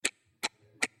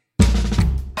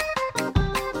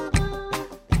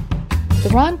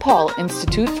Ron Paul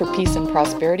Institute for Peace and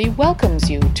Prosperity welcomes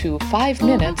you to 5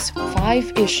 Minutes,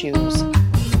 5 Issues.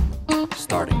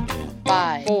 Starting in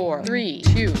 5, 4, 3,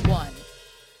 2, 1.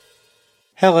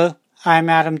 Hello, I'm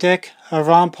Adam Dick, a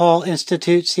Ron Paul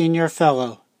Institute Senior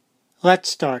Fellow. Let's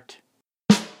start.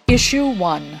 Issue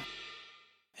 1.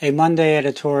 A Monday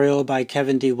editorial by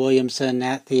Kevin D. Williamson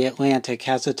at The Atlantic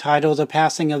has the title The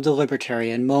Passing of the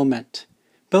Libertarian Moment.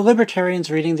 But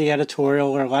libertarians reading the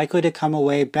editorial are likely to come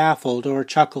away baffled or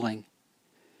chuckling.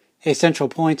 A central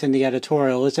point in the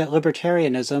editorial is that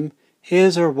libertarianism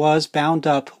is or was bound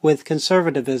up with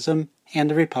conservatism and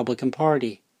the Republican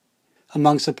Party.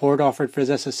 Among support offered for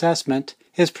this assessment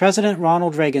is President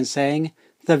Ronald Reagan saying,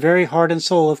 "The very heart and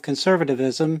soul of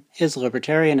conservatism is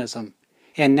libertarianism,"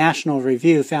 and National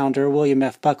Review founder William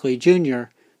F. Buckley, Jr.,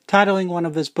 titling one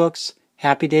of his books,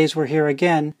 "Happy Days Were Here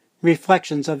Again,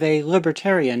 Reflections of a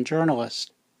Libertarian Journalist."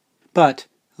 But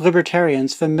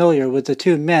libertarians familiar with the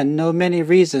two men know many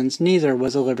reasons neither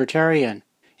was a libertarian.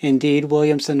 Indeed,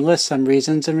 Williamson lists some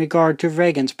reasons in regard to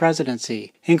Reagan's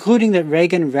presidency, including that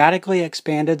Reagan radically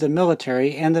expanded the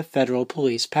military and the federal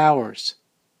police powers.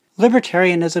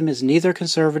 Libertarianism is neither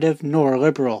conservative nor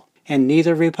liberal, and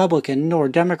neither Republican nor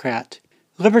Democrat.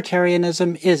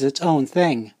 Libertarianism is its own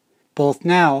thing, both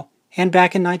now and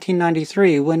back in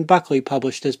 1993 when Buckley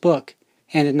published his book,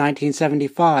 and in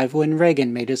 1975 when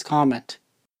Reagan made his comment.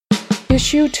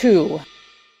 Issue 2.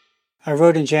 I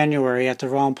wrote in January at the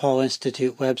Ron Paul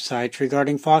Institute website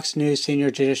regarding Fox News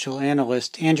senior judicial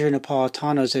analyst Andrew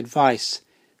Napolitano's advice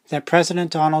that President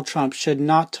Donald Trump should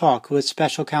not talk with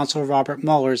Special Counsel Robert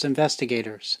Mueller's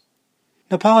investigators.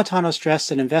 Napolitano stressed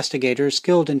that investigators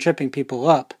skilled in tripping people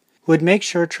up would make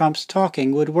sure Trump's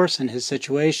talking would worsen his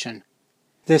situation.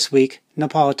 This week,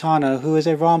 Napolitano, who is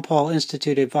a Ron Paul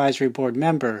Institute Advisory Board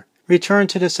member, returned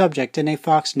to the subject in a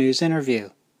Fox News interview.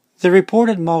 The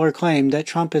reported Mueller claim that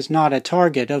Trump is not a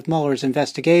target of Mueller's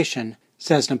investigation,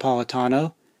 says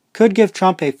Napolitano, could give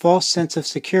Trump a false sense of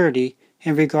security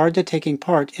in regard to taking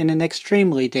part in an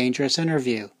extremely dangerous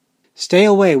interview. Stay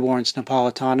away, warns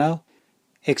Napolitano,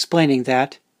 explaining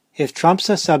that, if Trump's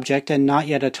a subject and not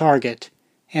yet a target,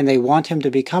 and they want him to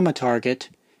become a target,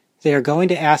 they are going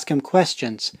to ask him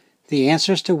questions, the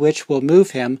answers to which will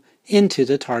move him into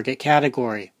the target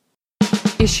category.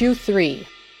 Issue 3.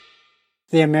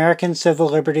 The American Civil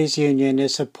Liberties Union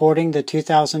is supporting the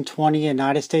 2020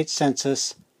 United States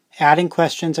Census, adding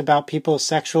questions about people's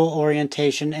sexual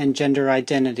orientation and gender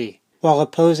identity, while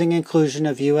opposing inclusion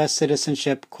of U.S.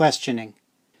 citizenship questioning.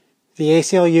 The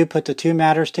ACLU put the two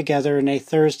matters together in a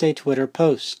Thursday Twitter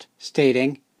post,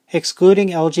 stating, "Excluding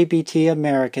LGBT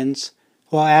Americans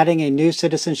while adding a new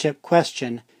citizenship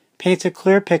question paints a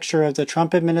clear picture of the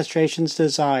Trump administration's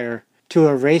desire to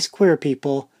erase queer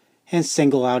people and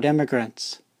single out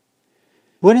immigrants."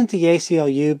 Wouldn't the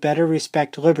ACLU better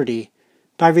respect liberty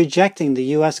by rejecting the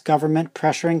U.S. government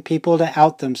pressuring people to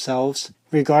out themselves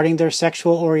regarding their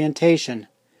sexual orientation,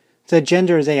 the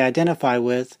gender they identify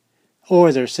with,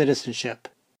 or their citizenship?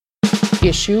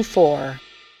 Issue 4.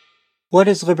 What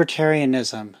is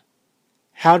libertarianism?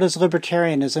 How does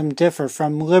libertarianism differ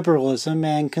from liberalism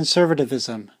and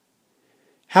conservatism?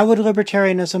 How would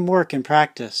libertarianism work in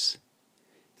practice?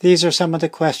 These are some of the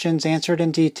questions answered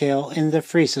in detail in The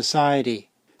Free Society,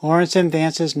 Lawrence M.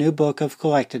 Vance's new book of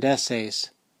collected essays.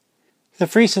 The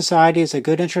Free Society is a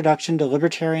good introduction to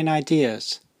libertarian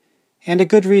ideas, and a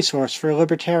good resource for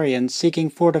libertarians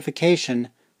seeking fortification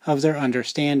of their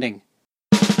understanding.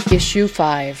 Issue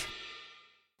 5.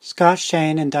 Scott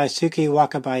Shane and Daisuke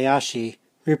Wakabayashi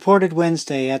reported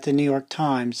Wednesday at the New York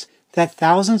Times that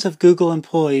thousands of Google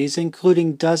employees,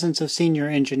 including dozens of senior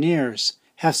engineers,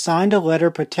 have signed a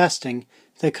letter protesting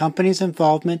the company's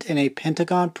involvement in a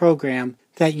Pentagon program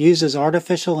that uses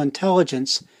artificial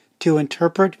intelligence to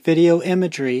interpret video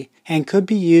imagery and could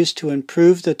be used to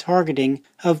improve the targeting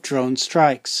of drone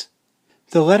strikes.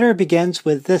 The letter begins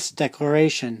with this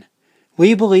declaration: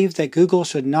 "We believe that Google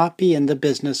should not be in the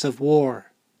business of war.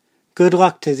 Good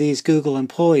luck to these Google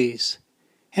employees.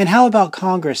 And how about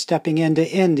Congress stepping in to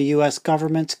end the U.S.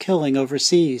 government's killing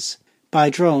overseas, by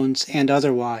drones and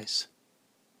otherwise?"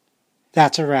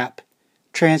 That's a wrap.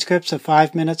 Transcripts of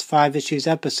 5 Minutes, 5 Issues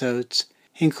episodes,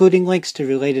 including links to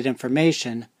related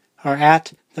information, are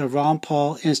at the Ron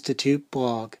Paul Institute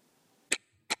blog.